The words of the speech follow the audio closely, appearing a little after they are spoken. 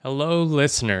Hello,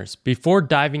 listeners. Before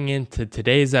diving into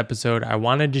today's episode, I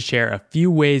wanted to share a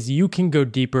few ways you can go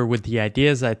deeper with the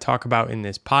ideas I talk about in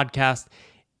this podcast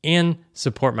and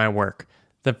support my work.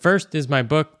 The first is my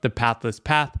book, The Pathless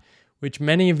Path, which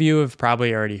many of you have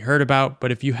probably already heard about,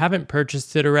 but if you haven't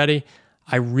purchased it already,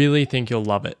 I really think you'll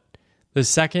love it. The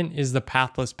second is the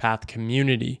Pathless Path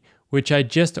community, which I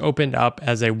just opened up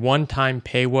as a one-time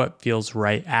pay what feels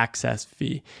right access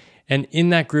fee. And in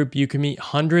that group, you can meet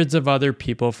hundreds of other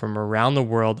people from around the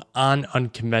world on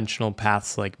unconventional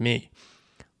paths like me.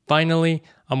 Finally,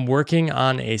 I'm working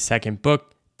on a second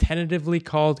book, tentatively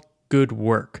called Good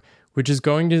Work, which is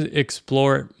going to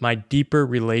explore my deeper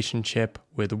relationship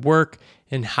with work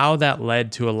and how that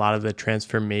led to a lot of the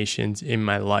transformations in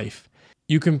my life.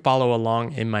 You can follow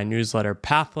along in my newsletter,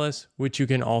 Pathless, which you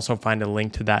can also find a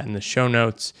link to that in the show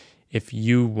notes if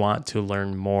you want to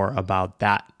learn more about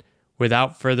that.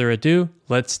 Without further ado,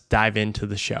 let's dive into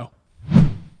the show.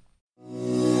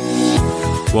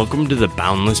 Welcome to the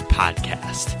Boundless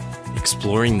Podcast,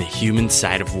 exploring the human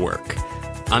side of work.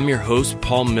 I'm your host,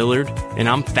 Paul Millard, and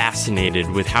I'm fascinated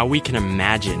with how we can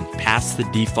imagine past the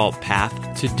default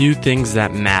path to do things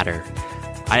that matter.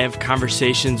 I have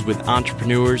conversations with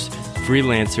entrepreneurs,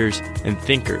 freelancers, and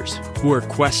thinkers who are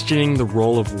questioning the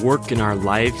role of work in our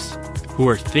lives, who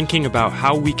are thinking about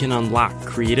how we can unlock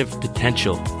creative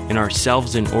potential in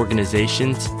ourselves and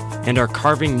organizations, and are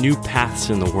carving new paths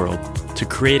in the world to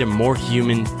create a more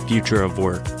human future of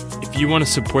work. If you want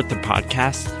to support the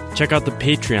podcast, check out the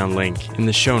Patreon link in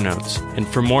the show notes. And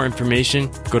for more information,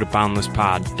 go to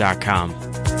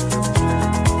boundlesspod.com.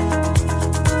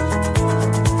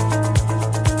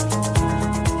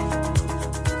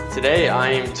 Today, I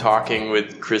am talking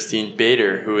with Christine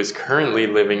Bader, who is currently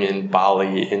living in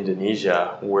Bali,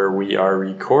 Indonesia, where we are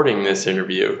recording this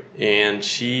interview. And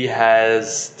she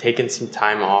has taken some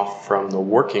time off from the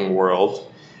working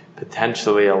world,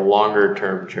 potentially a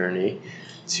longer-term journey,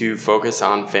 to focus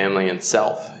on family and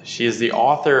self. She is the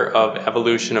author of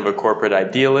Evolution of a Corporate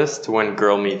Idealist, When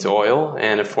Girl Meets Oil,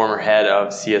 and a former head of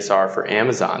CSR for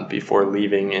Amazon before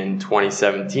leaving in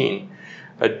 2017.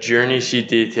 A journey she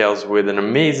details with an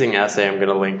amazing essay I'm going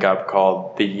to link up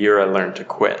called The Year I Learned to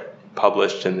Quit,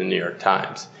 published in the New York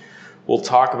Times. We'll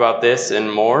talk about this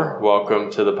and more.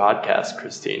 Welcome to the podcast,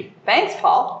 Christine. Thanks,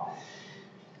 Paul.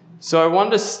 So I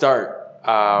wanted to start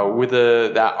with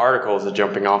that article as a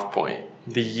jumping off point,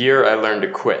 The Year I Learned to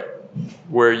Quit,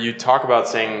 where you talk about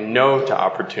saying no to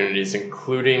opportunities,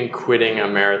 including quitting a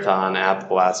marathon at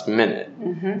the last minute.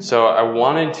 Mm-hmm. So I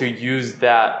wanted to use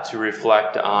that to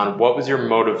reflect on what was your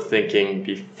mode of thinking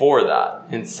before that.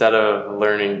 Instead of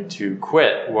learning to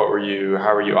quit, how were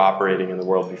you operating in the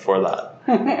world before that?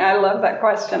 I love that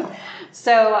question.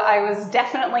 So I was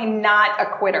definitely not a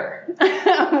quitter,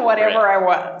 whatever I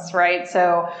was, right?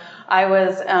 So I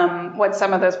was what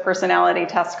some of those personality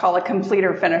tests call a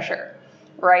completer finisher.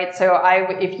 Right. So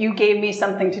if you gave me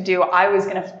something to do, I was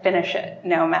going to finish it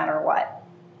no matter what.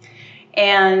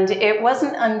 And it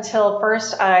wasn't until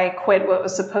first I quit what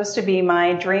was supposed to be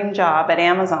my dream job at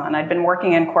Amazon. I'd been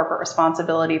working in corporate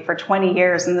responsibility for 20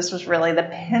 years, and this was really the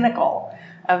pinnacle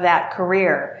of that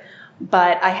career.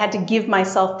 But I had to give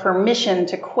myself permission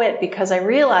to quit because I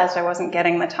realized I wasn't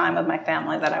getting the time with my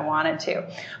family that I wanted to.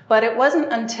 But it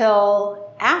wasn't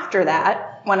until after that,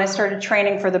 when I started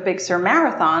training for the Big Sur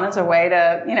Marathon as a way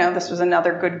to, this was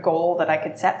another good goal that I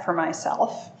could set for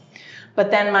myself.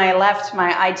 But then my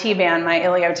IT band, my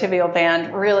iliotibial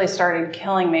band, really started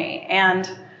killing me. And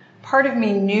part of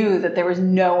me knew that there was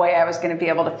no way I was going to be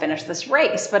able to finish this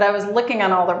race. But I was looking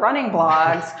on all the running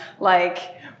blogs, like,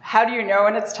 how do you know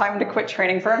when it's time to quit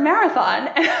training for a marathon?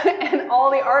 And all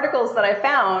the articles that I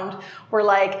found were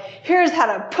like, here's how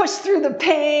to push through the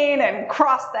pain and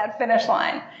cross that finish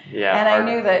line. Yeah. And I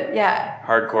knew that,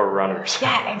 hardcore runners.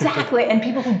 Yeah, exactly. And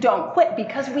people who don't quit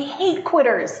because we hate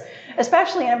quitters,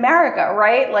 especially in America,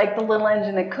 right? Like the little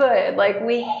engine that could. Like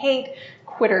we hate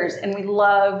quitters and we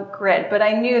love grit. But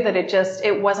I knew that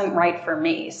it wasn't right for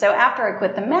me. So after I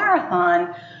quit the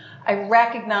marathon, I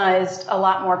recognized a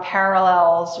lot more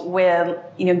parallels with,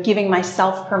 giving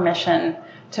myself permission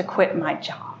to quit my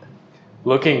job.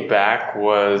 Looking back,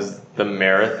 was the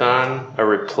marathon a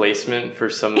replacement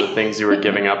for some of the things you were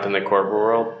giving up in the corporate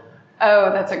world?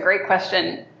 Oh, that's a great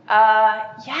question.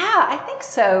 Yeah, I think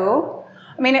so.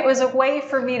 I mean, it was a way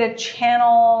for me to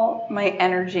channel my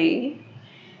energy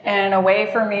and a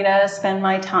way for me to spend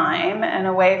my time and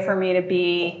a way for me to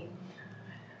be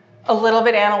a little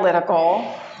bit analytical,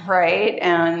 right?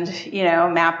 And,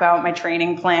 map out my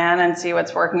training plan and see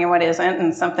what's working and what isn't,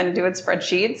 and something to do with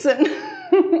spreadsheets.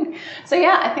 And so,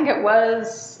 yeah, I think it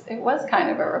was kind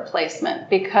of a replacement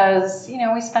because,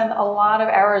 we spend a lot of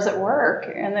hours at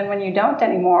work. And then when you don't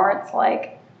anymore, it's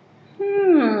like,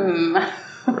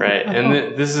 Right.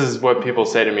 And this is what people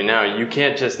say to me now. You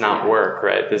can't just not work,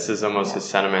 right? This is almost a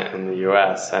sentiment in the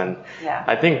U.S. And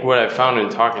I think what I've found in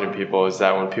talking to people is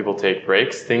that when people take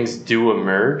breaks, things do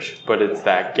emerge, but it's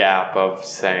that gap of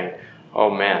saying, oh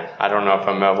man, I don't know if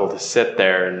I'm able to sit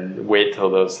there and wait till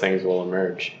those things will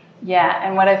emerge. Yeah.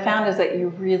 And what I found is that you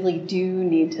really do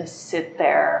need to sit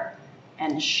there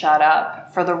and shut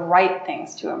up for the right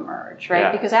things to emerge, right?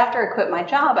 Yeah. Because after I quit my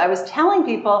job, I was telling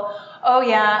people, oh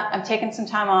yeah, I'm taking some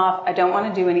time off. I don't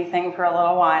want to do anything for a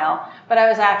little while. But I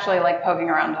was actually like poking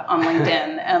around on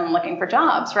LinkedIn and looking for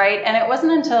jobs, right? And it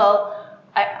wasn't until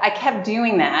I kept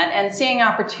doing that and seeing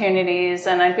opportunities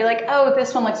and I'd be like, oh,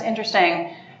 this one looks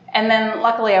interesting. And then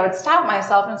luckily I would stop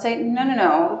myself and say,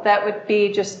 no, that would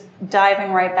be just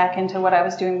diving right back into what I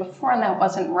was doing before and that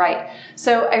wasn't right.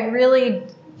 So I really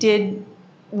did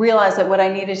realize that what I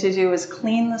needed to do was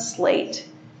clean the slate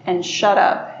and shut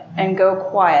up and go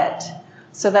quiet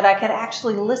so that I could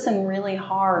actually listen really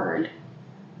hard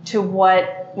to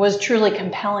what was truly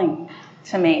compelling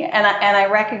to me. And I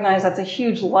recognize that's a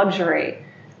huge luxury,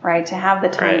 right, to have the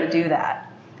time to do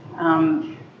that.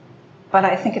 But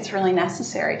I think it's really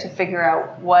necessary to figure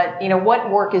out what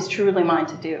work is truly mine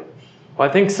to do. Well,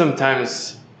 I think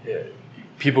sometimes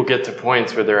people get to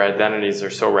points where their identities are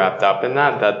so wrapped up in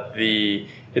that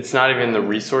it's not even the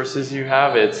resources you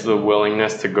have, it's the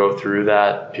willingness to go through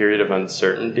that period of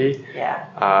uncertainty. Yeah.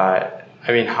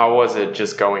 I mean, how was it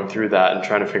just going through that and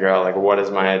trying to figure out, like, what is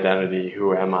my identity?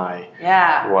 Who am I?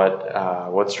 Yeah.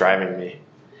 What's driving me?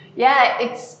 Yeah,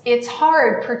 it's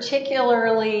hard,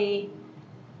 particularly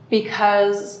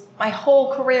because my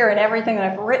whole career and everything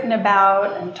that I've written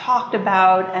about and talked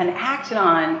about and acted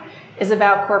on is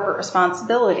about corporate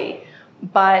responsibility.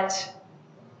 But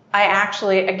I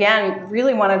actually, again,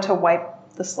 really wanted to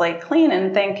wipe the slate clean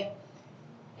and think,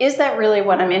 is that really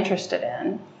what I'm interested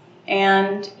in?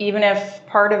 And even if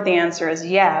part of the answer is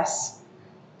yes,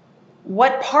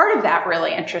 what part of that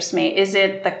really interests me? Is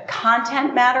it the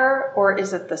content matter, or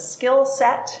is it the skill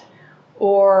set,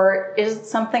 or is it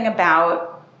something about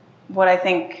what I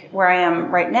think where I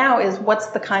am right now is what's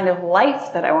the kind of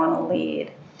life that I want to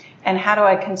lead? And how do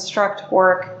I construct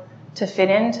work to fit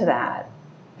into that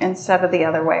instead of the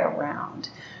other way around?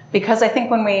 Because I think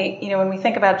when we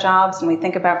think about jobs and we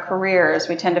think about careers,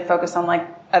 we tend to focus on like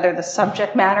either the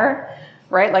subject matter,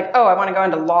 right? Like, oh, I want to go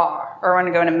into law or I want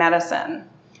to go into medicine,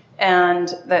 and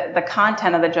the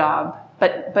content of the job,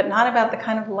 but not about the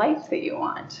kind of life that you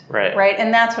want, right?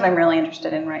 And that's what I'm really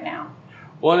interested in right now.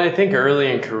 Well, and I think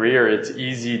early in career, it's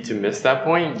easy to miss that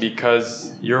point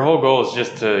because your whole goal is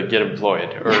just to get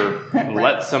employed or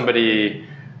let somebody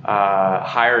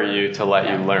hire you to let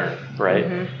you learn, right?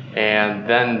 Mm-hmm. And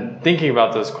then thinking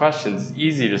about those questions, it's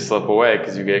easy to slip away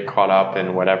because you get caught up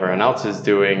in what everyone else is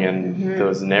doing and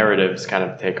those narratives kind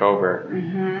of take over.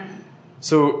 Mm-hmm.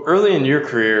 So early in your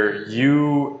career,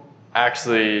 you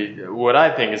actually, what I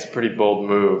think is a pretty bold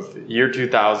move. Year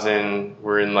 2000,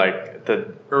 we're in like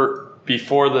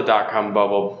before the dot-com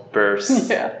bubble burst.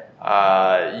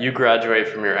 Yeah. You graduate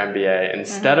from your MBA.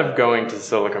 Instead of going to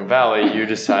Silicon Valley, you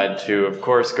decide to, of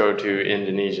course, go to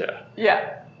Indonesia.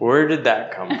 Yeah. Where did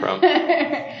that come from?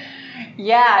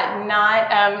 Yeah,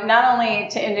 not only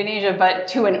to Indonesia, but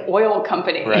to an oil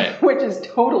company, which is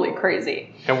totally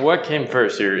crazy. And what came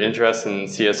first, your interest in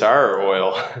CSR or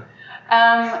oil?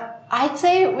 I'd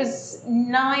say it was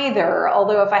neither,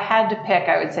 although if I had to pick,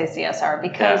 I would say CSR,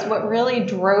 because what really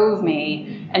drove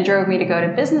me to go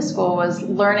to business school was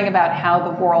learning about how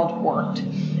the world worked.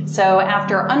 So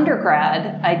after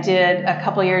undergrad, I did a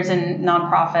couple years in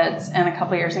nonprofits and a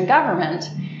couple years in government,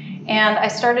 and I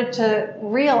started to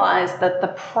realize that the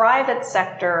private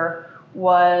sector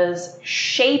was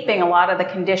shaping a lot of the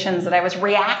conditions that I was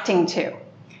reacting to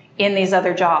in these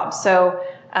other jobs. So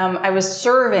I was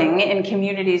serving in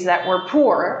communities that were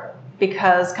poor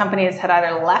because companies had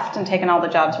either left and taken all the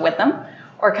jobs with them,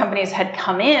 or companies had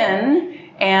come in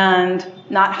and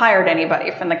not hired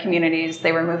anybody from the communities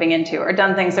they were moving into, or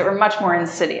done things that were much more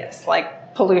insidious,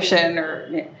 like pollution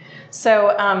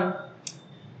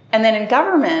and then in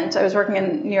government, I was working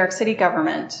in New York City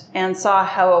government and saw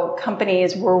how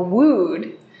companies were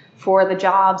wooed for the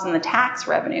jobs and the tax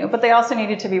revenue, but they also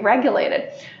needed to be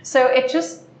regulated. So it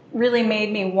just really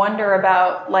made me wonder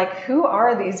about, like, who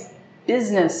are these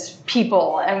business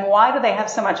people and why do they have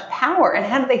so much power and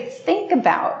how do they think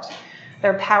about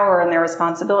their power and their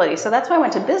responsibility? So that's why I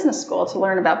went to business school, to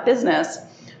learn about business.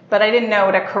 but I didn't know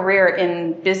what a career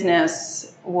in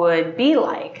business would be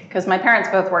like, because my parents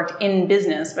both worked in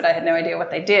business, but I had no idea what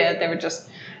they did. They would just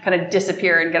kind of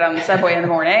disappear and get on the subway in the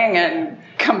morning and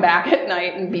come back at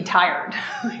night and be tired.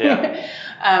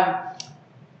 Yeah.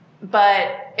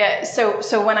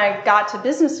 So when I got to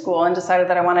business school and decided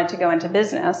that I wanted to go into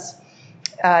business,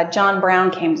 John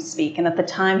Brown came to speak, and at the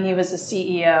time he was the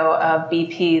CEO of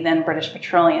BP, then British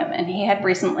Petroleum, and he had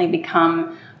recently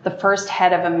become the first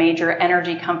head of a major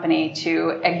energy company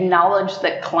to acknowledge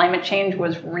that climate change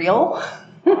was real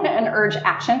and urge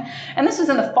action. And this was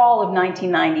in the fall of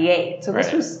 1998, so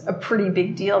this was a pretty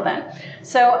big deal then.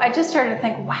 So I just started to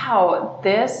think, wow,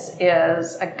 this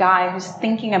is a guy who's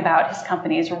thinking about his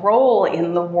company's role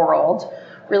in the world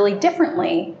really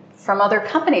differently from other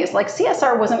companies. Like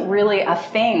CSR wasn't really a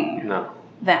thing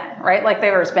then, right? Like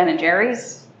there was Ben and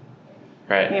Jerry's,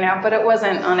 right? You know, but it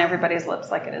wasn't on everybody's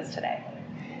lips like it is today.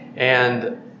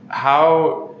 And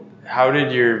how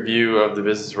did your view of the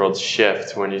business world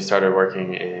shift when you started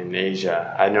working in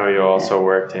Asia? I know you also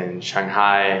worked in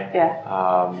Shanghai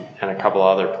and a couple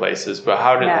other places, but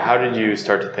how did you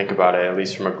start to think about it, at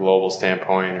least from a global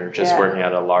standpoint, or just working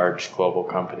at a large global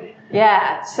company?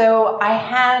 Yeah, so I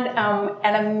had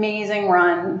an amazing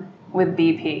run with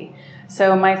BP.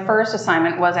 So my first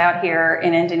assignment was out here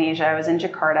in Indonesia. I was in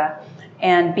Jakarta,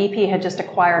 and BP had just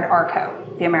acquired Arco,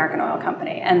 the American oil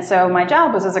company. And so my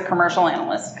job was as a commercial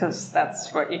analyst, because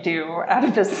that's what you do out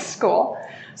of business school.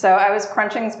 So I was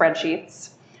crunching spreadsheets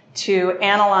to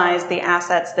analyze the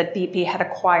assets that BP had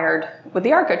acquired with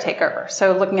the Arco takeover.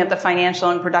 So looking at the financial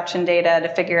and production data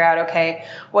to figure out, okay,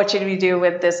 what should we do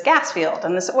with this gas field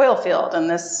and this oil field and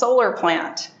this solar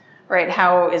plant, right?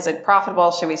 How is it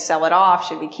profitable? Should we sell it off?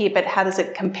 Should we keep it? How does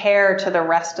it compare to the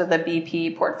rest of the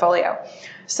BP portfolio?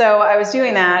 So I was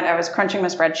doing that. I was crunching my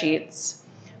spreadsheets,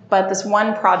 but this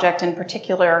one project in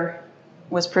particular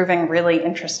was proving really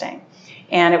interesting.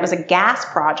 And it was a gas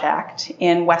project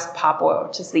in West Papua,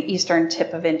 which is the eastern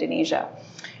tip of Indonesia.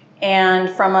 And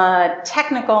from a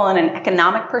technical and an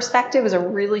economic perspective, it was a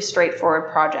really straightforward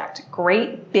project.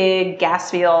 Great big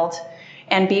gas field,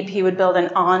 and BP would build an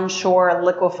onshore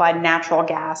liquefied natural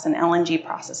gas and LNG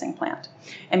processing plant.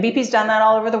 And BP's done that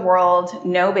all over the world,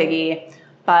 no biggie,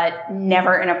 but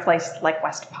never in a place like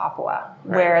West Papua,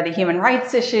 where the human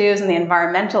rights issues and the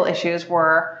environmental issues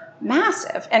were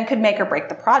massive and could make or break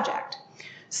the project.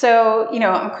 So, you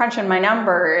know, I'm crunching my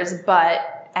numbers,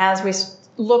 but as we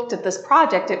looked at this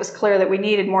project, it was clear that we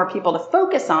needed more people to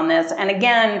focus on this. And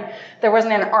again, there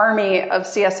wasn't an army of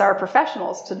CSR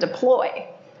professionals to deploy,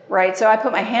 right? So I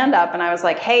put my hand up and I was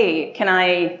like, hey, can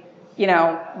I,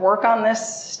 work on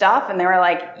this stuff? And they were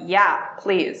like, yeah,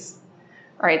 please.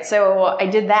 All right, so I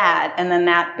did that, and then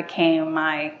that became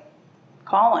my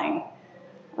calling,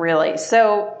 really.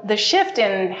 So the shift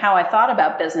in how I thought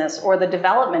about business, or the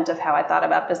development of how I thought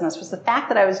about business, was the fact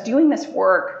that I was doing this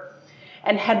work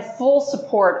and had full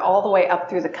support all the way up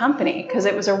through the company, because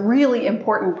it was a really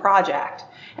important project.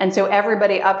 And so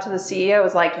everybody up to the CEO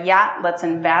was like, yeah, let's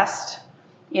invest.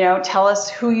 Tell us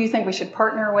who you think we should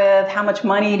partner with. How much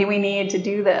money do we need to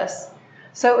do this?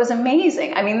 So it was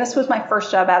amazing. I mean, this was my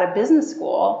first job out of business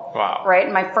school, right?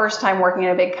 And my first time working in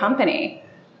a big company.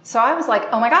 So I was like,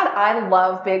 oh my God, I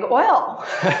love big oil.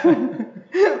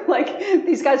 Like,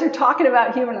 these guys are talking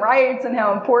about human rights and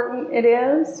how important it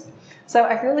is. So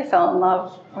I really fell in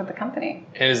love with the company.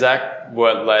 And is that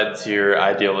what led to your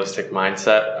idealistic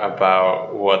mindset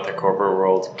about what the corporate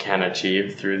world can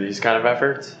achieve through these kind of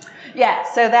efforts? Yeah,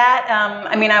 so that,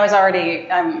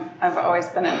 I've always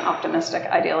been an optimistic,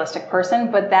 idealistic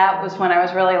person, but that was when I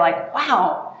was really like,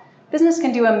 wow, business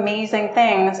can do amazing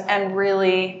things and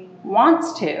really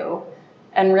wants to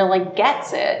and really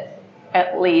gets it,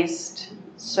 at least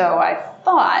so I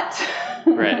thought,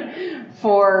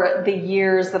 for the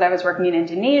years that I was working in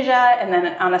Indonesia, and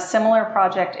then on a similar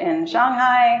project in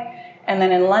Shanghai, and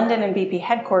then in London and BP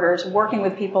headquarters, working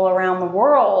with people around the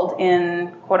world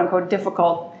in quote-unquote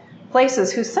difficult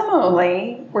places who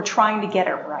similarly were trying to get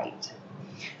it right.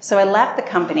 So I left the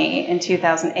company in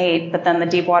 2008, but then the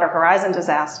Deepwater Horizon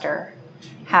disaster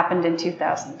happened in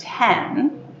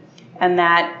 2010, and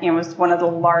that was one of the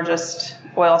largest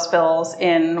oil spills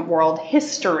in world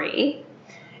history.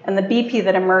 And the BP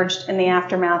that emerged in the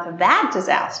aftermath of that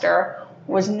disaster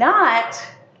was not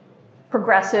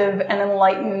progressive and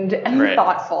enlightened and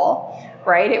thoughtful,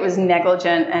 right? It was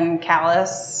negligent and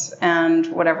callous and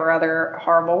whatever other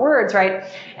horrible words, right?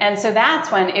 And so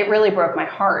that's when it really broke my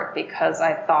heart, because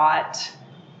I thought,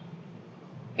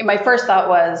 my first thought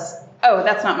was, oh,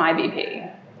 that's not my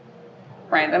BP,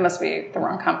 right? That must be the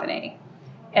wrong company.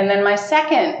 And then my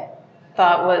second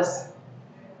thought was,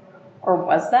 or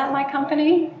was that my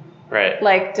company? Right.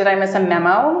 Like, did I miss a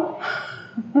memo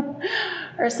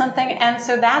or something? And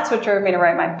so that's what drove me to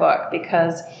write my book,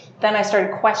 because then I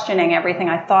started questioning everything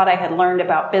I thought I had learned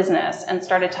about business and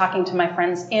started talking to my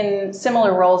friends in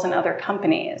similar roles in other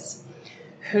companies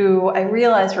who I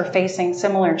realized were facing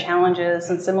similar challenges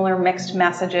and similar mixed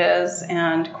messages,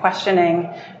 and questioning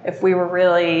if we were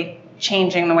really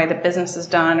changing the way that business is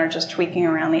done or just tweaking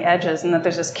around the edges, and that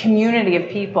there's this community of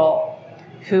people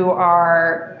who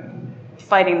are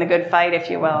fighting the good fight, if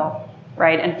you will,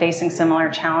 right, and facing similar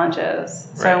challenges.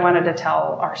 So I wanted to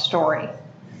tell our story.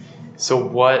 So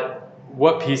what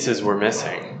pieces were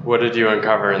missing? What did you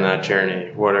uncover in that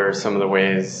journey? What are some of the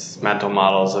ways, mental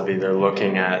models of either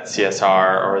looking at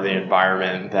CSR or the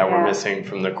environment that were missing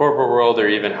from the corporate world, or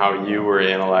even how you were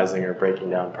analyzing or breaking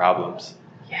down problems?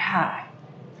 Yeah.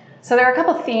 So there are a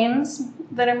couple themes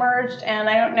that emerged, and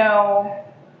I don't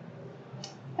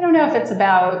know if it's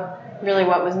about really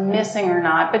what was missing or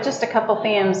not, but just a couple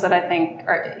themes that I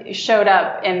think showed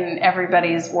up in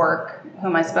everybody's work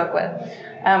whom I spoke with.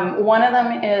 One of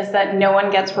them is that no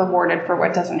one gets rewarded for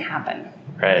what doesn't happen.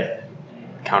 Right.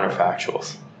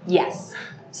 Counterfactuals. Yes.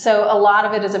 So a lot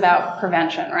of it is about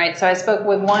prevention, right? So I spoke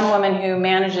with one woman who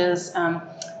manages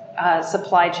a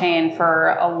supply chain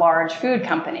for a large food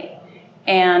company.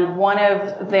 And one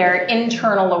of their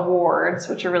internal awards,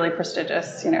 which are really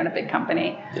prestigious, at a big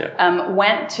company,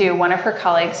 went to one of her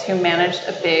colleagues who managed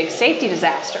a big safety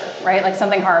disaster, right? Like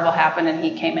something horrible happened and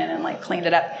he came in and like cleaned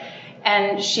it up.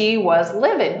 And she was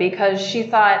livid because she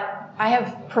thought, I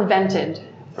have prevented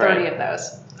 30 of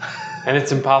those. And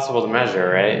it's impossible to measure,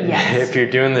 right? Yes. If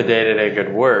you're doing the day-to-day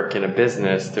good work in a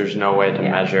business, there's no way to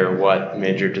measure what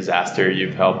major disaster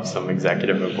you've helped some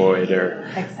executive avoid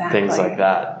or things like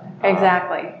that.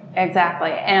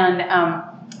 Exactly. And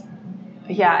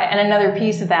and another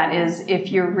piece of that is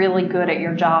if you're really good at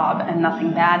your job and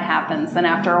nothing bad happens, then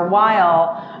after a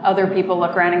while, other people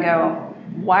look around and go,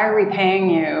 why are we paying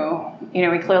you?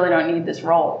 We clearly don't need this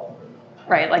role,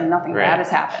 right? Like nothing bad has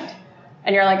happened.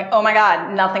 And you're like, oh my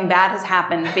God, nothing bad has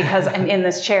happened because I'm in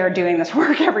this chair doing this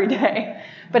work every day.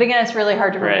 But again, it's really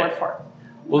hard to reward for.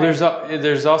 Well,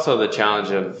 there's also the challenge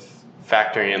of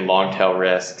factoring in long-tail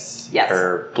risks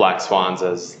or black swans,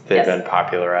 as they've been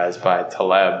popularized by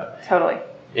Taleb,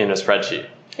 in a spreadsheet,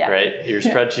 right? Your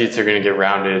spreadsheets are going to get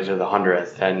rounded to the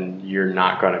 100th, and you're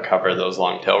not going to cover those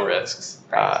long-tail risks.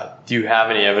 Do you have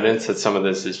any evidence that some of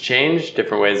this has changed,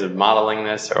 different ways of modeling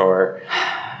this, or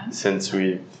since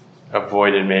we've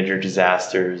avoided major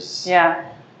disasters,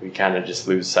 we kind of just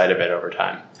lose sight of it over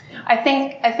time? I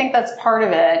think that's part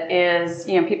of it is,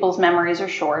 people's memories are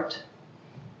short.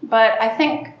 But I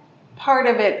think part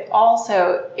of it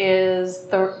also is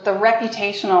the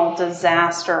reputational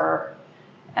disaster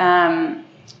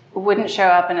wouldn't show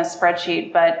up in a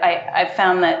spreadsheet, but I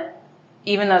found that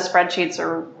even though spreadsheets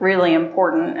are really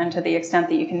important, and to the extent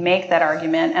that you can make that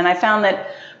argument, and I found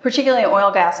that particularly oil,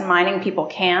 gas, and mining people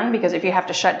can, because if you have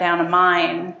to shut down a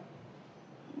mine,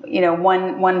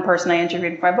 one person I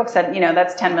interviewed for my book said,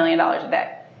 that's $10 million a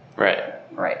day.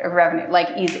 Right, of revenue,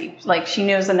 like easy. Like she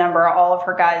knows the number, all of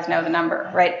her guys know the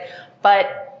number, right?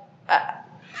 But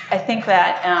I think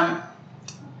that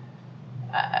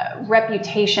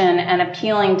reputation and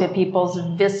appealing to people's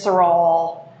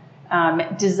visceral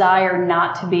desire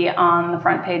not to be on the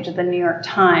front page of the New York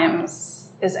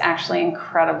Times is actually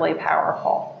incredibly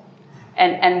powerful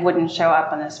and wouldn't show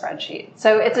up on a spreadsheet.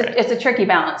 So it's a tricky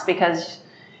balance, because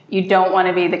you don't want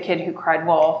to be the kid who cried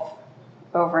wolf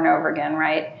over and over again,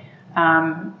 right?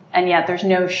 And yet there's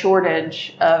no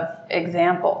shortage of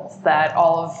examples that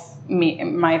all of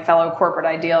my fellow corporate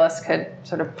idealists could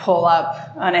sort of pull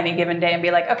up on any given day and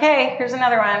be like, okay, here's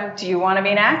another one. Do you want to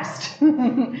be next?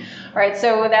 Right.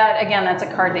 So that's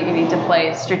a card that you need to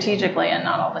play strategically and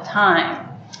not all the time.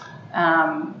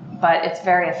 But it's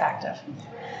very effective.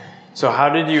 So how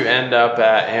did you end up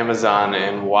at Amazon,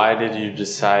 and why did you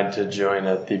decide to join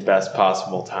at the best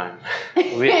possible time?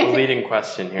 Leading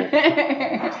question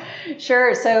here.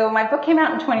 Sure. So my book came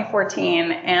out in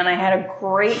 2014, and I had a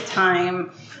great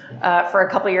time for a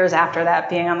couple years after that,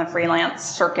 being on the freelance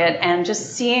circuit and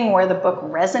just seeing where the book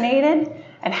resonated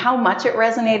and how much it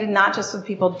resonated, not just with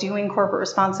people doing corporate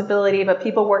responsibility, but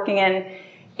people working in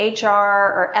HR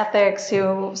or ethics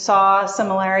who saw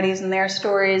similarities in their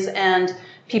stories, and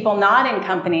people not in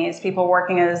companies, people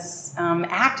working as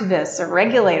activists or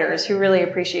regulators who really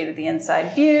appreciated the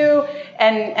inside view,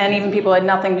 and even people who had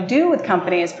nothing to do with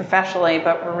companies professionally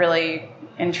but were really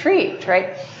intrigued,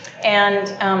 right?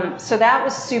 And so that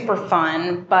was super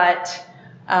fun, but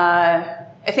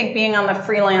I think being on the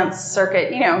freelance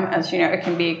circuit, as you know, it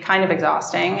can be kind of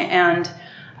exhausting, and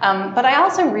But I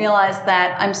also realized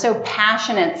that I'm so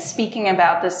passionate speaking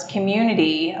about this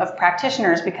community of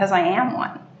practitioners because I am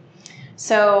one.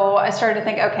 So I started to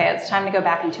think, okay, it's time to go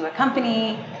back into a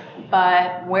company,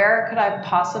 but where could I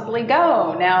possibly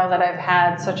go now that I've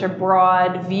had such a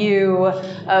broad view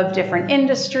of different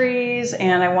industries,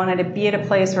 and I wanted to be at a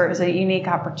place where it was a unique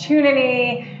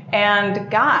opportunity,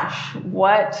 and gosh,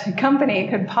 what company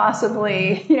could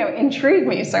possibly, intrigue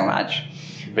me so much?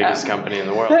 Biggest company in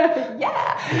the world.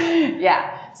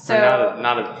 Yeah. So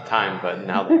not at the time, but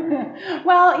now they are.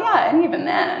 Well, yeah, and even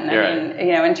then,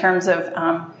 You're in terms of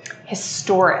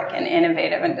historic and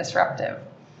innovative and disruptive,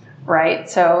 right?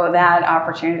 So that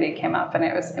opportunity came up, and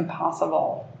it was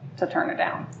impossible to turn it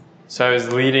down. So I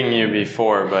was leading you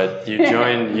before, but you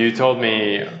joined. You told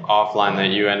me offline that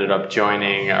you ended up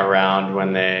joining around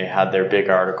when they had their big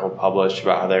article published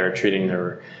about how they were treating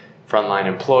their frontline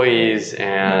employees,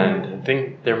 and I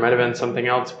think there might have been something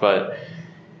else, but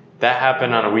that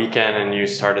happened on a weekend and you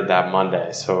started that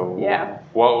Monday. So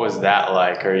what was that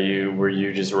like? Were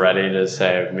you just ready to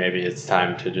say maybe it's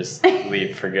time to just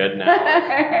leave for good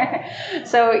now?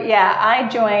 So I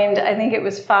joined, I think it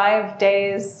was 5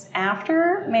 days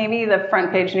after maybe the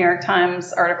front page New York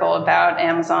Times article about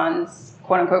Amazon's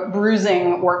quote unquote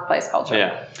bruising workplace culture.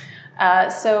 Yeah.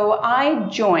 So I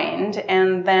joined,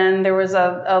 and then there was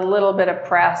a little bit of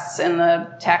press in the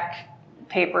tech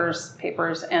papers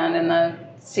and in the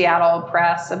Seattle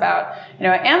press about,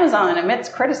 Amazon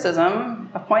amidst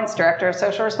criticism appoints director of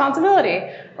social responsibility,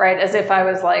 right? As if I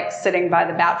was like sitting by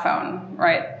the bat phone,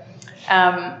 right?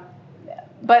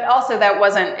 But also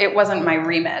it wasn't my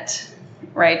remit,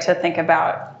 right? To think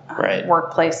about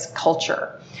workplace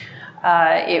culture.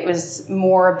 It was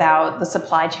more about the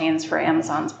supply chains for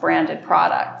Amazon's branded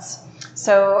products.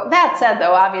 So that said,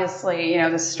 though, obviously,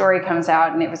 the story comes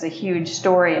out, and it was a huge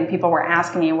story, and people were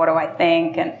asking me, what do I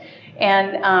think?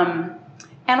 And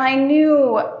I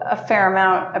knew a fair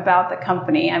amount about the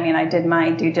company. I mean, I did my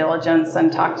due diligence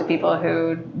and talked to people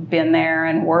who'd been there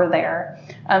and were there.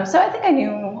 So I think I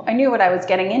knew what I was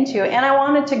getting into, and I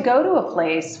wanted to go to a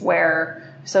place where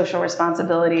social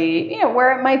responsibility,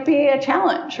 where it might be a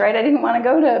challenge, right? I didn't want to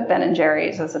go to Ben &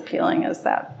 Jerry's, as appealing as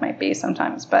that might be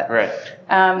sometimes, but right.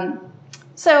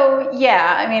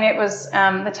 It was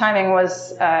the timing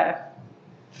was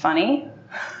funny,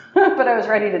 but I was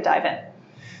ready to dive in.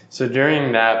 So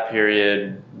during that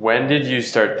period, when did you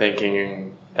start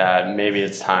thinking that maybe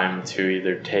it's time to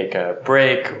either take a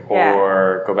break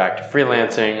or go back to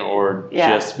freelancing, or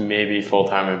just maybe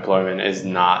full-time employment is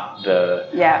not the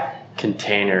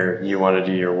container you want to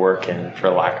do your work in, for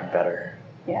lack of better?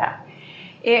 Yeah.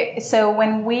 When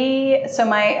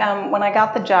I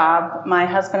got the job, my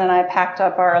husband and I packed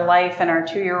up our life and our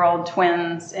 2-year-old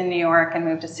twins in New York and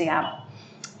moved to Seattle.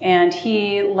 And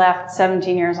he left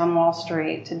 17 years on Wall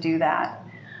Street to do that.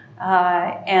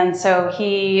 And so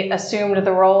he assumed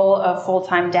the role of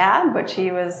full-time dad, which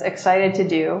he was excited to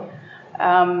do.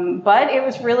 But it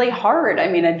was really hard. I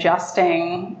mean,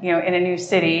 adjusting, in a new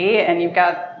city, and you've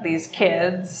got these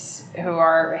kids who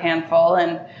are a handful.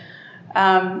 And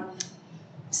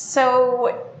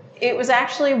so it was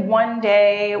actually one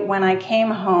day when I came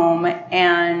home,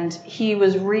 and he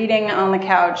was reading on the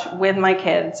couch with my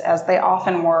kids, as they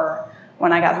often were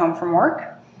when I got home from work.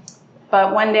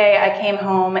 But one day I came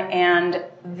home and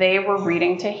they were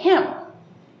reading to him.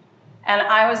 And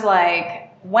I was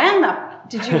like, when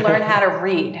did you learn how to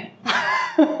read?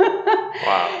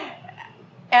 Wow.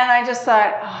 And I just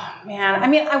thought, oh man, I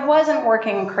mean, I wasn't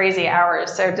working crazy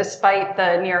hours. So despite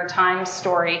the New York Times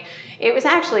story, it was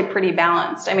actually pretty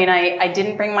balanced. I mean, I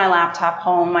didn't bring my laptop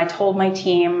home. I told my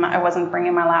team I wasn't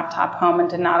bringing my laptop home and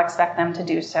did not expect them to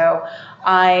do so.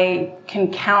 I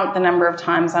can count the number of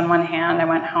times on one hand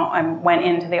I went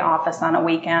into the office on a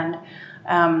weekend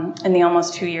in the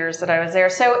almost 2 years that I was there.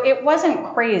 So it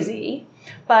wasn't crazy,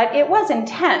 but it was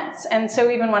intense. And so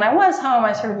even when I was home,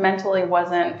 I sort of mentally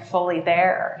wasn't fully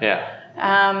there. Yeah.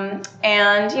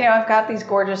 I've got these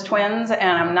gorgeous twins,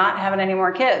 and I'm not having any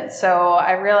more kids. So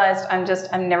I realized I'm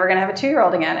never going to have a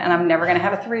 2-year-old again, and I'm never going to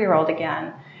have a 3-year-old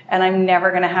again. And I'm never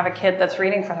going to have a kid that's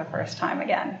reading for the first time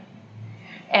again.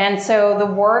 And so the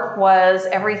work was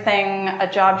everything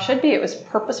a job should be. It was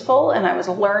purposeful, and I was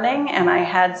learning, and I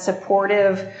had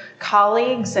supportive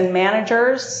colleagues and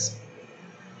managers,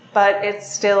 but it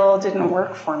still didn't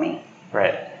work for me.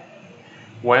 Right.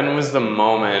 When was the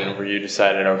moment where you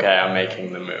decided, okay, I'm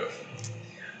making the move?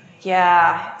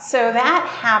 Yeah, so that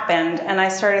happened, and I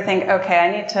started to think, okay,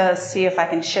 I need to see if I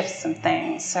can shift some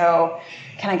things. So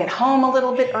can I get home a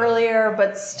little bit earlier?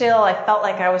 But still, I felt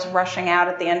like I was rushing out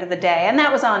at the end of the day, and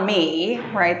that was on me,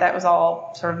 right? That was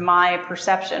all sort of my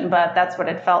perception, but that's what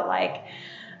it felt like.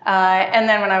 And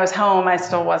then when I was home, I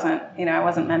still wasn't, I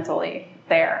wasn't mentally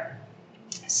there.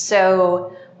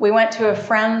 So we went to a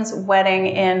friend's wedding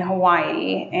in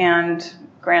Hawaii, and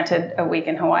granted, a week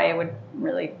in Hawaii would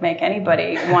really make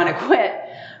anybody want to quit.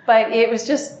 But it was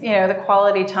just, the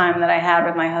quality time that I had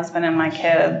with my husband and my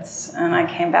kids. And I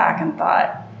came back and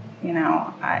thought,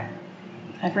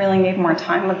 I really need more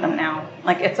time with them now.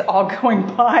 Like, it's all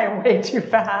going by way too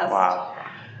fast. Wow.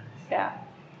 Yeah.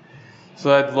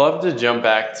 So I'd love to jump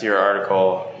back to your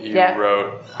article you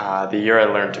wrote, The Year I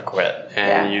Learned to Quit.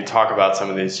 And you talk about some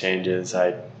of these changes.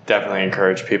 I definitely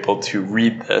encourage people to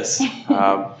read this.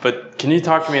 But can you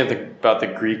talk to me about the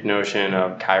Greek notion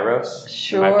of kairos?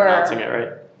 Sure. Am I pronouncing it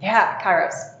right? Yeah,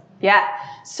 kairos. Yeah.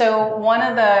 So one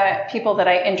of the people that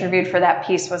I interviewed for that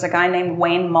piece was a guy named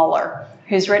Wayne Muller,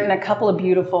 who's written a couple of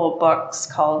beautiful books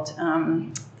called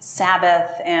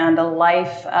Sabbath and A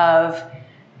Life of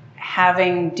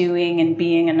Having, Doing, and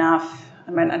Being Enough.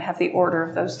 I might not have the order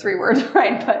of those three words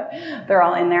right, but they're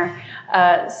all in there.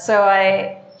 So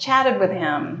I chatted with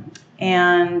him,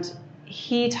 and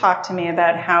he talked to me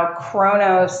about how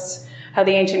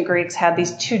the ancient Greeks had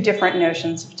these two different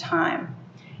notions of time.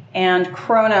 And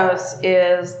chronos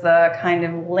is the kind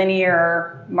of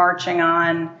linear, marching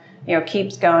on,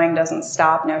 keeps going, doesn't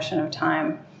stop notion of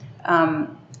time.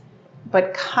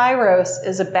 But kairos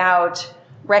is about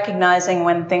recognizing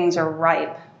when things are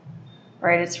ripe,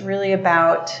 right? It's really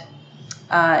about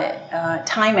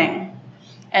timing.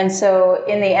 And so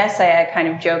in the essay, I kind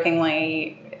of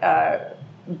jokingly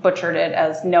butchered it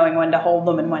as knowing when to hold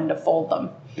them and when to fold them.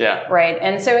 Yeah. Right?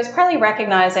 And so it's probably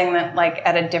recognizing that, like,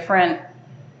 at a different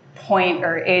point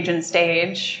or age and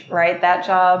stage, right, that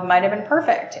job might have been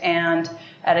perfect. And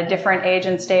at a different age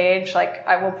and stage, like,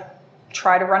 I will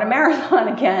try to run a marathon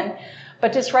again.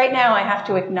 But just right now, I have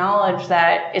to acknowledge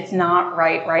that it's not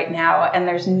right now. And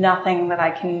there's nothing that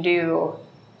I can do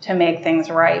to make things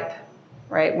ripe,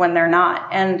 right, when they're not.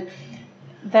 And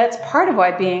that's part of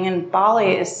why being in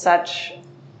Bali is such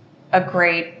a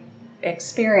great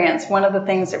experience. One of the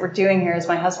things that we're doing here is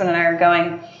my husband and I are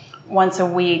going once a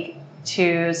week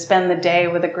to spend the day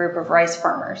with a group of rice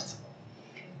farmers.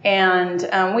 And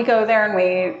we go there and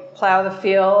we plow the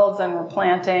fields and we're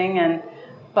planting,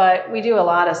 but we do a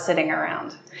lot of sitting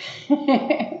around.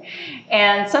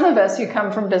 And some of us who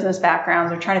come from business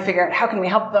backgrounds are trying to figure out how can we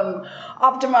help them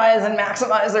optimize and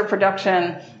maximize their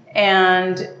production.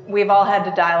 And we've all had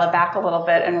to dial it back a little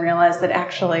bit and realize that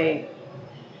actually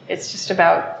it's just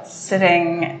about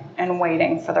sitting and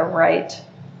waiting for the right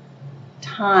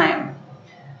time.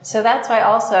 So that's why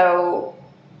also,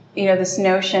 this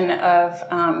notion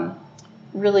of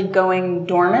really going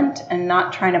dormant and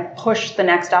not trying to push the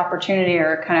next opportunity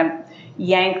or kind of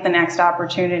yank the next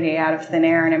opportunity out of thin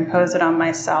air and impose it on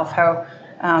myself, how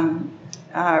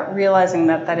realizing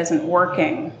that isn't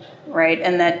working, right?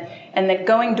 And that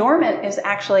going dormant is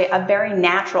actually a very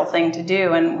natural thing to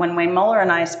do. And when Wayne Muller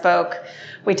and I spoke,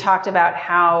 we talked about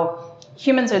how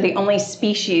humans are the only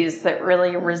species that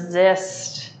really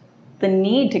resist the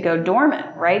need to go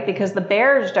dormant, right? Because the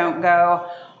bears don't go,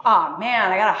 oh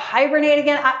man, I gotta hibernate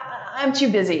again. I'm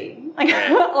too busy. Like,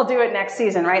 I'll do it next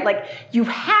season, right? Like, you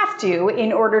have to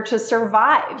in order to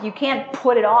survive. You can't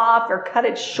put it off or cut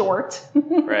it short.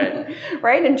 Right.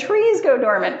 Right? And trees go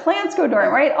dormant, plants go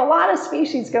dormant, right? A lot of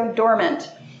species go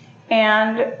dormant.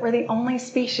 And we're the only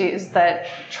species that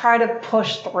try to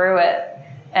push through it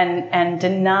and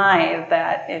deny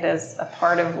that it is a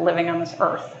part of living on this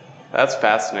earth. That's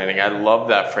fascinating. I love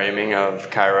that framing of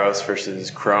kairos versus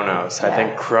chronos. Yeah. I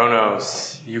think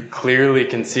chronos, you clearly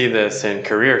can see this in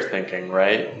career thinking,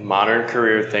 right? Modern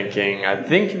career thinking, I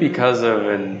think because of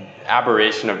an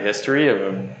aberration of history, of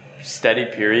a steady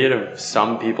period of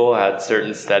some people had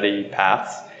certain steady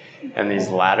paths and these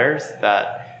ladders,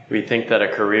 that we think that a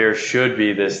career should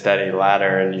be this steady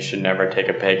ladder and you should never take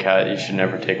a pay cut, you should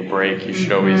never take a break, you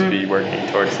should always be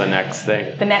working towards the next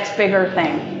thing. The next bigger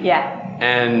thing, yeah.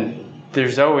 And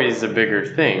there's always a bigger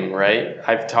thing, right?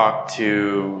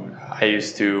 I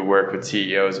used to work with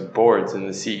CEOs of boards, and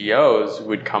the CEOs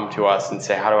would come to us and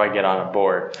say, how do I get on a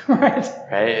board? Right.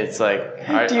 Right? It's like,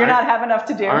 do you not have enough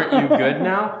to do? Aren't you good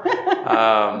now?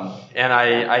 And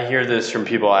I hear this from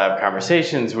people I have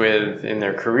conversations with in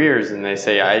their careers, and they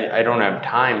say, I don't have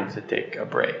time to take a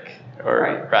break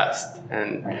or rest.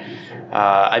 And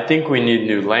I think we need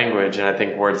new language, and I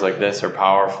think words like this are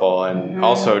powerful. And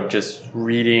also just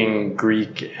reading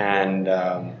Greek and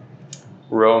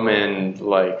Roman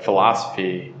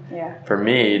philosophy, for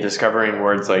me, discovering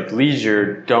words like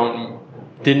leisure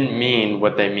didn't mean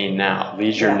what they mean now.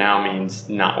 Leisure now means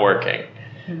not working,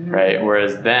 right?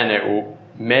 Whereas then it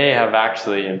may have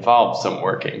actually involved some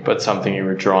working, but something you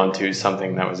were drawn to,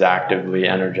 something that was actively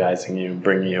energizing you and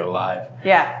bringing you alive.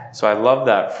 Yeah. So I love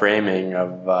that framing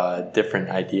of different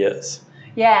ideas.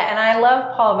 Yeah, and I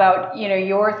love, Paul, about,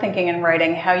 your thinking and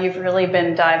writing, how you've really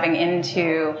been diving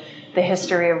into the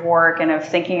history of work and of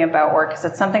thinking about work, because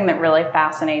it's something that really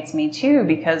fascinates me too,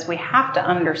 because we have to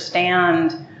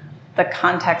understand the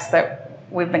context that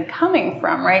we've been coming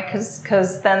from, right?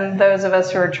 Because then those of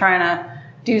us who are trying to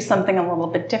do something a little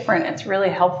bit different, it's really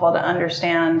helpful to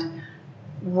understand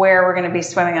where we're going to be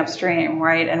swimming upstream,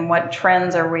 right? And what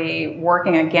trends are we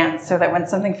working against, so that when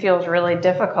something feels really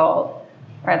difficult,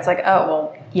 right, it's like, oh,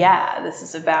 well, yeah, this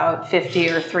is about 50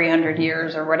 or 300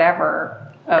 years or whatever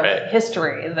of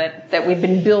history that we've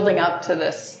been building up to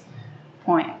this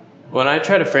point. When I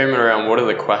try to frame it around what are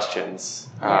the questions,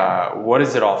 what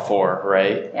is it all for,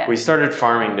 right? Yeah. We started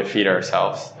farming to feed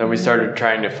ourselves. Then we started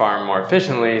trying to farm more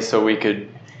efficiently so we could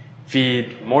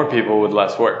feed more people with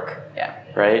less work. Yeah.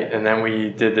 Right? And then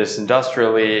we did this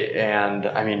industrially, and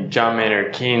I mean, John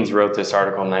Maynard Keynes wrote this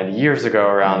article 90 years ago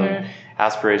around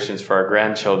aspirations for our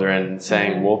grandchildren,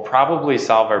 saying we'll probably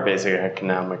solve our basic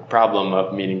economic problem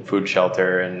of meeting food,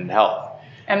 shelter, and health.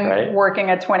 And working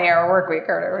a 20-hour work week,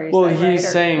 or he's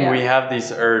saying we have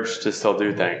this urge to still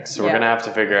do things. So we're going to have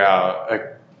to figure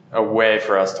out a way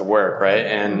for us to work, right?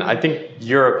 And I think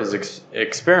Europe is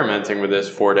experimenting with this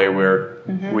 4-day work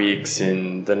weeks.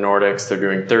 In the Nordics, they're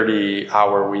doing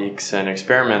 30-hour weeks and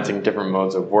experimenting different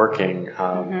modes of working.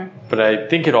 But I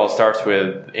think it all starts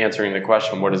with answering the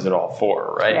question, what is it all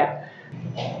for, right? Yeah.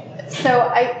 So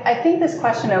I think this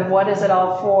question of what is it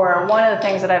all for, one of the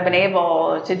things that I've been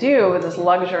able to do with this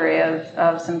luxury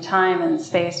of some time and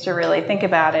space to really think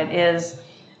about it is,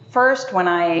 first,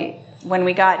 when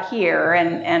we got here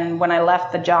and when I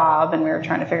left the job and we were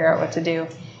trying to figure out what to do,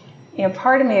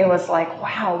 part of me was like,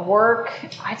 wow, work,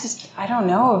 I don't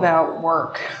know about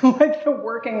work, like the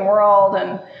working world,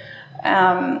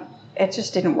 and it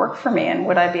just didn't work for me. And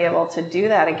would I be able to do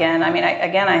that again? I mean,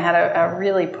 I had a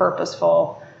really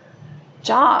purposeful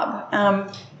job.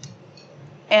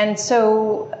 And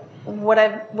so what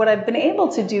I've been able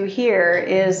to do here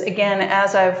is, again,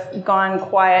 as I've gone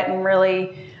quiet and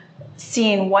really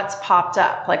seen what's popped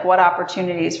up, like what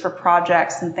opportunities for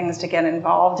projects and things to get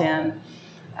involved in,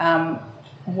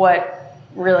 what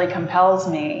really compels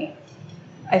me,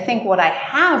 I think what I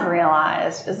have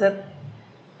realized is that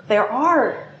there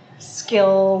are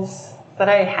skills that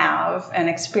I have and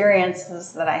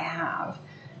experiences that I have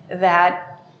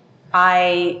that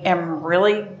I am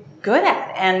really good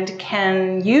at and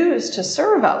can use to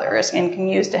serve others and can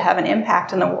use to have an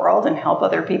impact in the world and help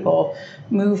other people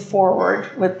move forward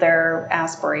with their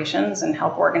aspirations and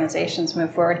help organizations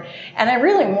move forward. And I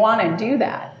really want to do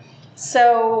that.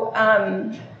 So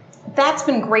that's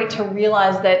been great to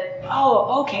realize that,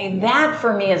 oh, okay, that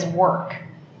for me is work,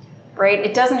 right?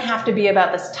 It doesn't have to be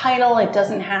about this title. It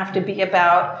doesn't have to be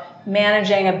about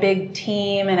managing a big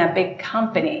team in a big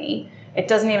company. It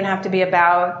doesn't even have to be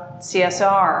about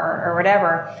CSR or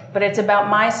whatever, but it's about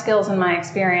my skills and my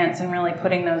experience and really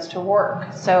putting those to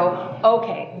work. So,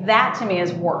 okay, that to me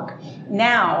is work.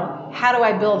 Now, how do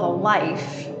I build a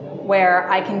life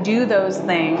where I can do those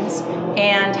things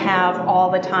and have all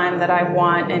the time that I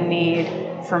want and need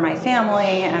for my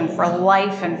family and for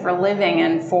life and for living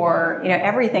and for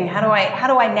everything? How do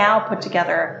I now put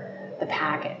together the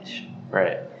package?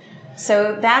 Right.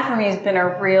 So that for me has been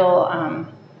a real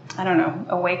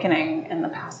awakening in the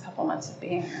past couple months of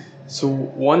being here. So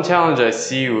one challenge I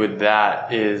see with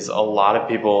that is a lot of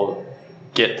people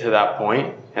get to that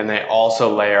point and they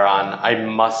also layer on, I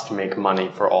must make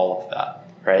money for all of that,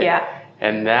 right? Yeah.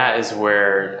 And that is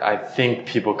where I think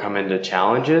people come into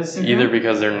challenges, either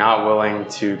because they're not willing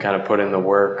to kind of put in the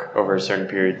work over a certain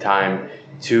period of time,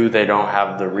 two, they don't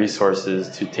have the resources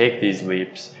to take these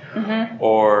leaps,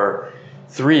 or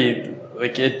three,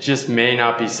 like it just may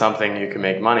not be something you can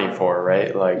make money for,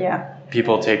 right? Like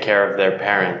people take care of their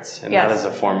parents, and that is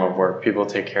a form of work. People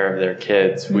take care of their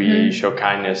kids. We show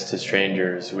kindness to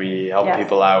strangers. We help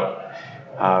people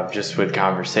out just with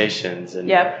conversations, and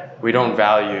we don't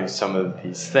value some of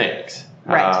these things.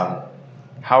 Right.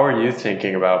 How are you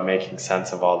thinking about making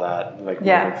sense of all that, like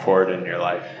moving forward in your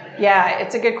life? Yeah,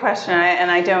 it's a good question, and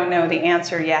I don't know the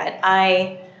answer yet.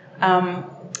 I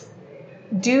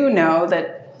do know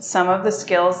that some of the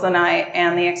skills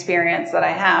and the experience that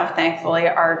I have, thankfully,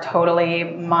 are totally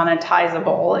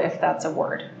monetizable, if that's a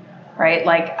word, right?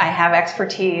 Like I have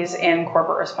expertise in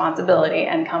corporate responsibility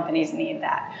and companies need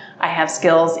that. I have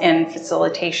skills in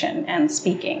facilitation and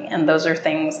speaking, and those are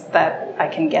things that I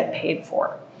can get paid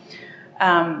for.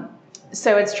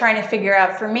 so it's trying to figure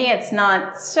out, for me, it's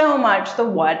not so much the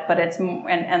what, but it's,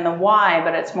 and the why,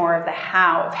 but it's more of the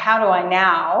how, of how do I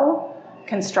now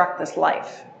construct this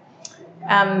life?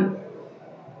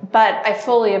 But I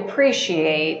fully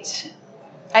appreciate,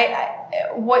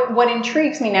 what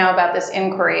intrigues me now about this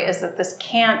inquiry is that this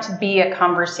can't be a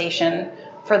conversation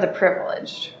for the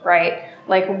privileged, right?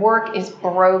 Like, work is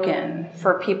broken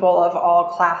for people of all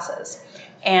classes.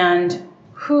 And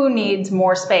who needs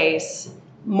more space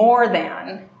more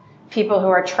than people who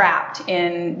are trapped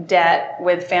in debt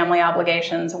with family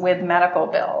obligations, with medical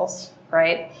bills,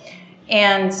 right?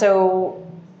 And so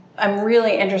I'm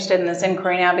really interested in this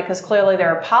inquiry now because clearly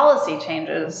there are policy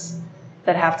changes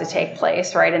that have to take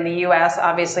place, right? In the U.S.,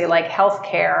 obviously, like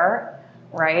healthcare,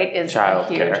 right, is a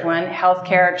huge one.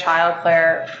 Healthcare,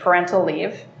 childcare, parental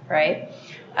leave, right?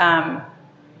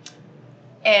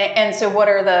 And so what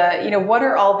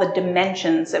are all the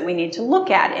dimensions that we need to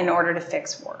look at in order to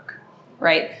fix work,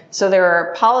 right? So there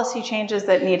are policy changes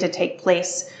that need to take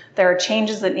place. There are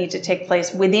changes that need to take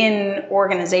place within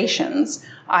organizations,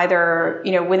 either,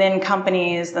 within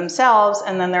companies themselves,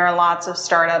 and then there are lots of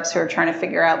startups who are trying to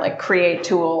figure out, like, create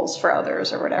tools for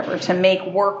others or whatever to make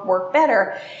work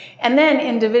better. And then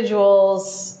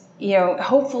individuals,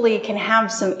 hopefully can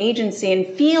have some agency and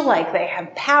feel like they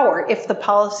have power if the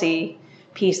policy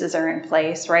pieces are in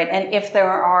place, right? And if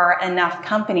there are enough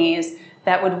companies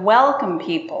that would welcome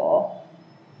people,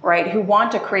 right, who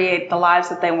want to create the lives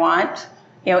that they want,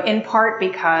 in part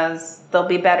because they'll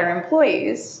be better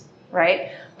employees,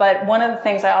 right? But one of the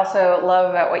things I also love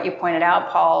about what you pointed out,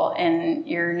 Paul, in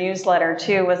your newsletter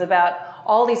too, was about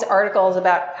all these articles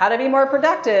about how to be more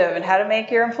productive and how to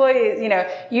make your employees,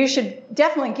 you should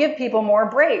definitely give people more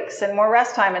breaks and more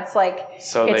rest time. It's like,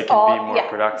 so they can be more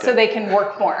productive. So they can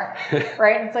work more,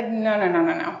 right? And it's like,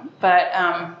 no. But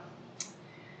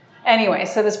anyway,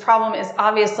 so this problem is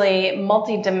obviously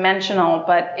multidimensional,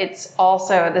 but it's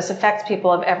also, this affects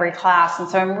people of every class. And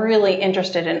so I'm really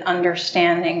interested in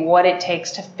understanding what it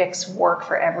takes to fix work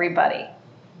for everybody.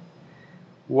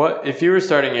 What, if you were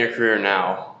starting your career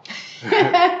now,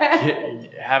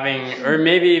 having, or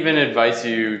maybe even advice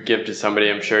you give to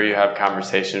somebody, I'm sure you have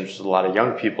conversations with a lot of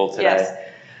young people today. Yes.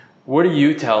 What are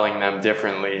you telling them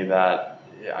differently that,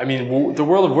 the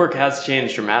world of work has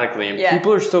changed dramatically, and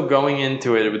people are still going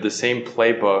into it with the same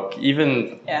playbook.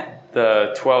 Even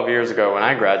the 12 years ago when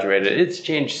I graduated, it's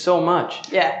changed so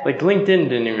much. Yeah. Like LinkedIn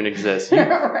didn't even exist.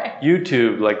 Right.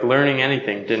 YouTube, like learning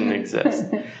anything, didn't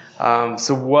exist.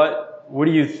 So what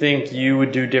do you think you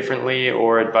would do differently,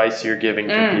 or advice you're giving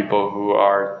to people who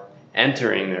are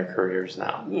entering their careers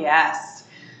now? Yes.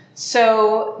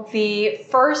 So the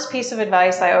first piece of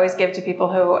advice I always give to people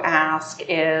who ask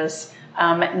is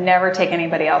never take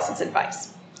anybody else's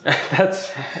advice.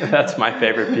 That's my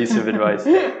favorite piece of advice.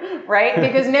 Right?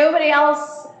 Because nobody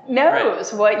else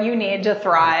knows what you need to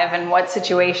thrive and what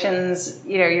situations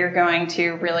you're going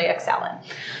to really excel in.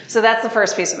 So that's the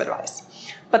first piece of advice.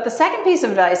 But the second piece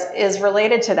of advice is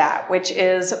related to that, which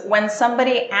is when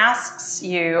somebody asks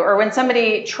you, or when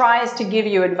somebody tries to give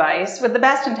you advice with the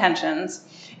best intentions,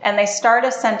 and they start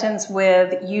a sentence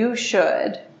with "you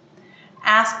should,"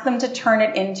 ask them to turn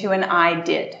it into an "I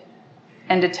did,"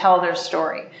 and to tell their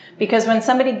story. Because when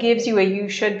somebody gives you a "you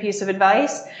should" piece of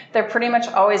advice, they're pretty much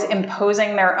always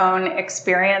imposing their own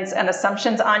experience and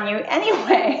assumptions on you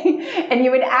anyway, and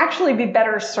you would actually be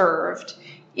better served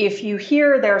if you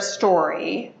hear their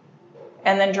story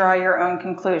and then draw your own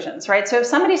conclusions, right? So if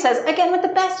somebody says, again, with the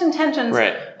best intentions,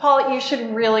 Paul, you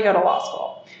should really go to law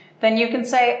school, then you can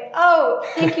say, oh,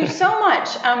 thank you so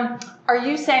much. Are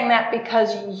you saying that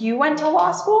because you went to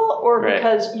law school, or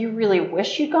because you really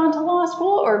wish you'd gone to law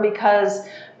school, or because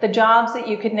the jobs that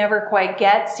you could never quite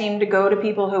get seem to go to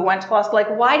people who went to law school?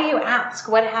 Like, why do you ask?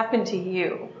 What happened to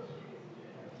you?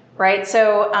 Right?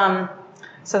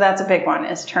 So that's a big one,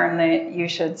 is turn the "you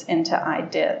shoulds" into "I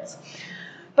dids."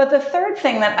 But the third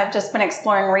thing that I've just been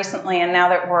exploring recently, and now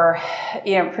that we're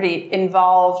pretty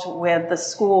involved with the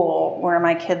school where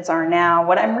my kids are now,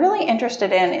 what I'm really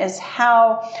interested in is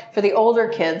how, for the older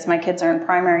kids, my kids are in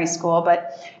primary school,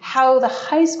 but how the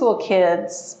high school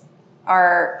kids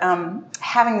are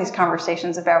having these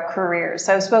conversations about careers.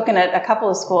 So I've spoken at a couple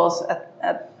of schools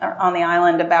on the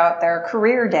island about their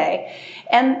career day,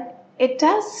 and it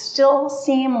does still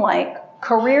seem like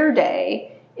career day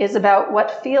is about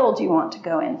what field you want to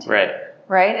go into.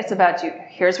 Right? It's about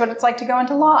here's what it's like to go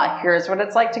into law. Here's what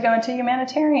it's like to go into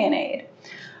humanitarian aid.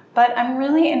 But I'm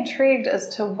really intrigued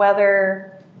as to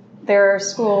whether there are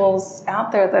schools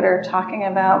out there that are talking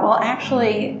about, well,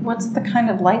 actually, what's the kind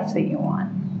of life that you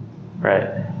want? Right.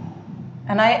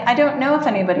 And I don't know if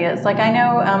anybody is. Like, I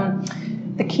know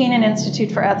the Keenan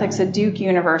Institute for Ethics at Duke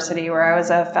University, where I was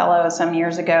a fellow some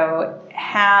years ago,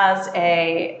 has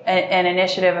an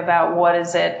initiative about what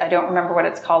is it, I don't remember what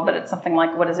it's called, but it's something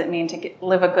like, what does it mean to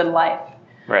live a good life?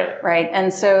 Right.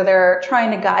 And so they're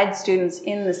trying to guide students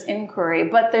in this inquiry,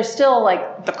 but there's still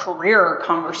like the career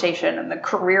conversation and the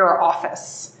career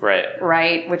office,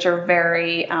 right, which are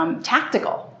very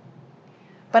tactical.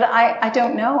 But I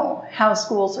don't know how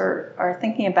schools are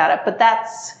thinking about it, but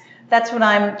that's what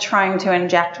I'm trying to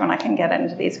inject when I can get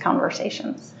into these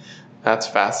conversations. That's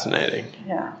fascinating.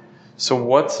 Yeah. So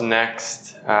what's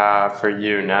next for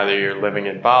you now that you're living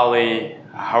in Bali?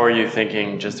 How are you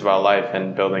thinking just about life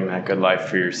and building that good life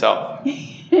for yourself?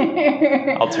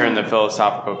 I'll turn the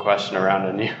philosophical question around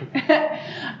on you.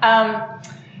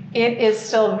 It is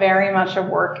still very much a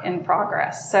work in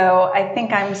progress. So I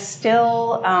think I'm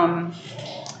still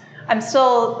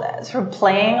sort of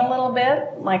playing a little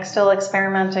bit, like still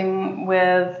experimenting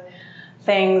with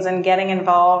things and getting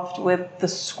involved with the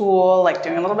school, like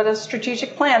doing a little bit of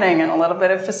strategic planning and a little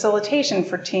bit of facilitation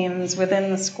for teams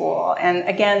within the school. And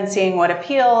again, seeing what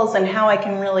appeals and how I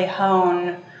can really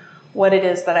hone what it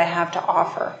is that I have to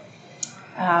offer.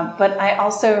 But I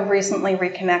also recently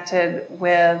reconnected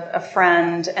with a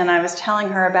friend, and I was telling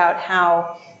her about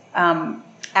how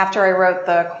after I wrote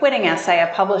the quitting essay,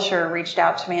 a publisher reached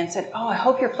out to me and said, "Oh, I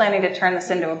hope you're planning to turn this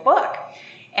into a book."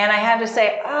 And I had to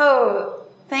say, "Oh,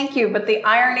 thank you, but the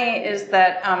irony is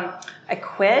that I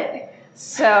quit,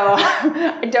 so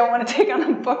I don't want to take on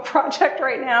a book project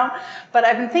right now. But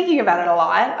I've been thinking about it a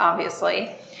lot,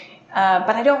 obviously.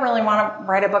 But I don't really want to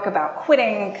write a book about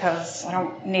quitting because I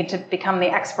don't need to become the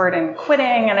expert in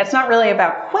quitting. And it's not really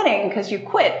about quitting because you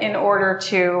quit in order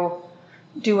to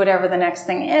do whatever the next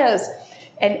thing is.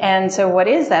 And so what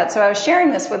is that?" So I was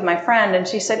sharing this with my friend, and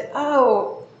she said,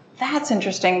 "Oh, that's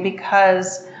interesting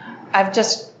because I've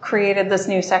just created this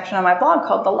new section on my blog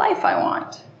called The Life I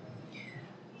Want."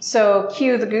 So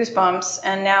cue the goosebumps,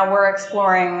 and now we're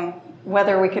exploring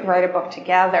whether we could write a book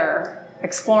together,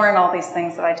 exploring all these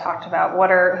things that I talked about.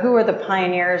 Who are the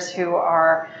pioneers who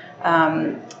are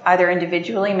either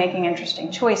individually making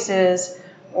interesting choices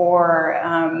or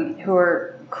who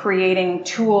are creating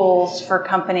tools for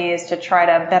companies to try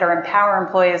to better empower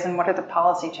employees, and what are the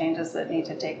policy changes that need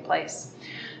to take place?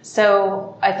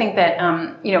 So I think that,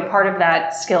 part of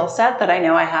that skill set that I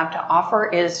know I have to offer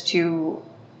is to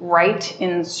write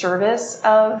in service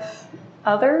of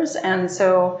others. And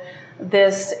so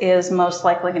this is most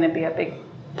likely going to be a big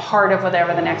part of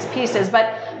whatever the next piece is.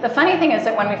 But the funny thing is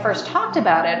that when we first talked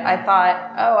about it, I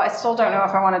thought, oh, I still don't know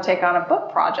if I want to take on a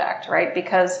book project, right?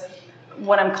 Because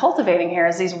what I'm cultivating here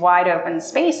is these wide open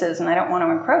spaces, and I don't want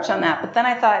to encroach on that. But then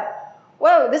I thought,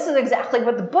 whoa, this is exactly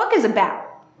what the book is about.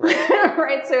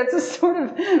 Right? So it's a sort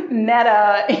of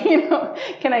meta,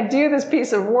 can I do this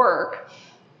piece of work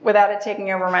without it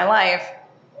taking over my life?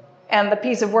 And the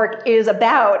piece of work is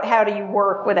about how do you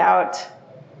work without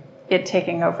it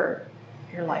taking over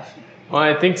your life? Well,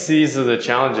 I think these are the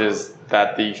challenges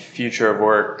that the future of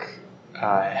work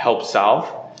helps solve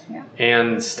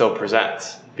and still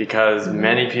presents. Because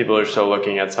many people are still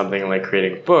looking at something like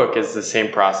creating a book as the same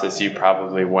process you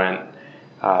probably went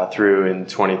through in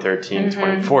 2013,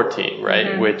 2014,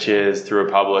 right? Which is through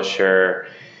a publisher,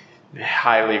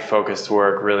 highly focused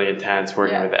work, really intense,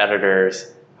 working with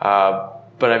editors. But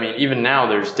I mean, even now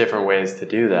there's different ways to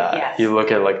do that. Yes. You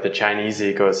look at like the Chinese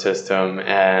ecosystem,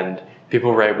 and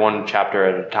people write one chapter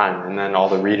at a time, and then all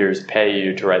the readers pay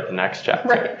you to write the next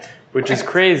chapter. Which is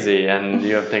crazy, and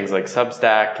you have things like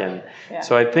Substack, and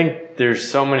so I think there's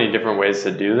so many different ways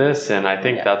to do this, and I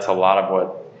think that's a lot of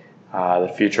what the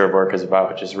future of work is about,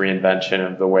 which is reinvention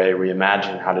of the way we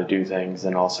imagine how to do things,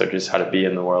 and also just how to be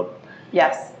in the world.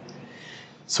 Yes.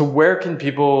 So where can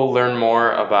people learn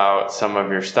more about some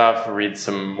of your stuff, read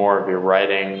some more of your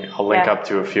writing? I'll link up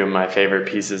to a few of my favorite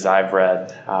pieces I've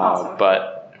read, Awesome.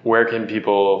 But where can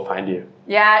people find you?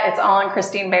 Yeah, it's all on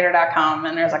ChristineBader.com,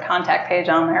 and there's a contact page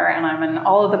on there, and I'm in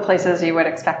all of the places you would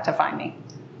expect to find me.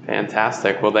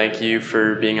 Fantastic. Well, thank you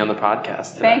for being on the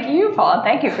podcast today. Thank you, Paul.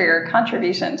 Thank you for your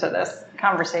contribution to this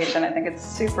conversation. I think it's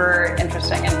super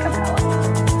interesting and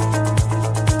compelling.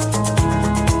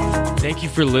 Thank you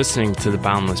for listening to the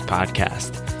Boundless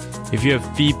Podcast. If you have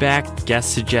feedback,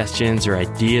 guest suggestions, or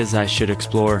ideas I should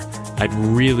explore, I'd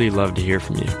really love to hear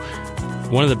from you.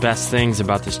 One of the best things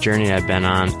about this journey I've been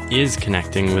on is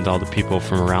connecting with all the people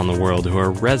from around the world who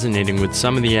are resonating with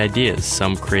some of the ideas,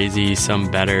 some crazy,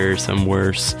 some better, some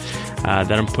worse,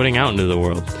 that I'm putting out into the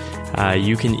world.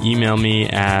 You can email me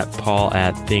at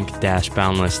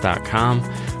paul@think-boundless.com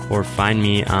or find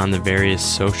me on the various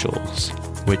socials,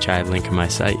 which I link in my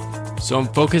site. So I'm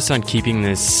focused on keeping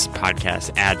this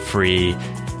podcast ad-free,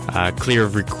 clear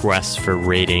of requests for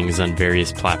ratings on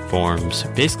various platforms.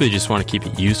 Basically just want to keep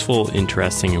it useful,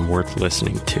 interesting, and worth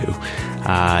listening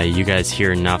to. You guys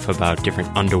hear enough about different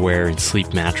underwear and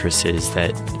sleep mattresses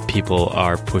that people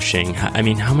are pushing. I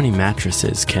mean, how many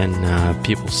mattresses can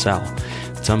people sell?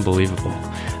 It's unbelievable.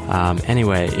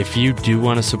 Anyway, if you do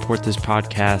want to support this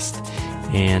podcast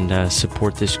and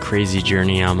support this crazy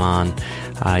journey I'm on,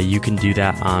 you can do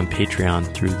that on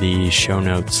Patreon through the show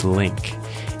notes link.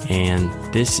 And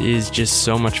this is just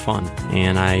so much fun,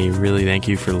 and I really thank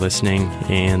you for listening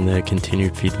and the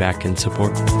continued feedback and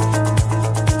support.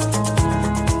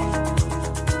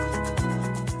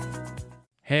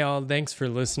 Hey all, thanks for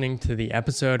listening to the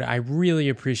episode. I really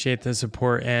appreciate the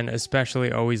support and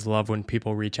especially always love when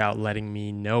people reach out letting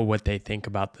me know what they think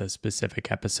about the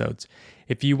specific episodes.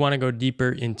 If you want to go deeper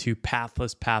into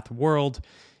Pathless Path world,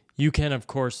 you can of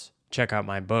course check out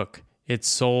my book. It's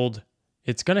sold.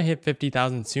 It's going to hit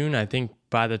 50,000 soon. I think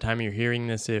by the time you're hearing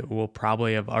this, it will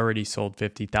probably have already sold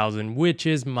 50,000, which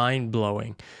is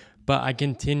mind-blowing. But I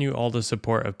continue all the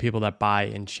support of people that buy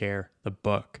and share the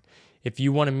book. If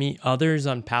you want to meet others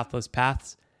on Pathless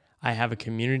Paths, I have a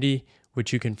community,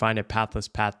 which you can find at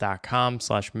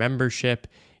pathlesspath.com/membership.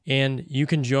 And you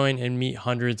can join and meet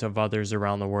hundreds of others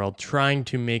around the world trying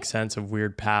to make sense of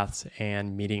weird paths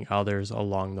and meeting others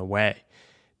along the way.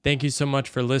 Thank you so much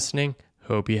for listening.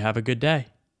 Hope you have a good day.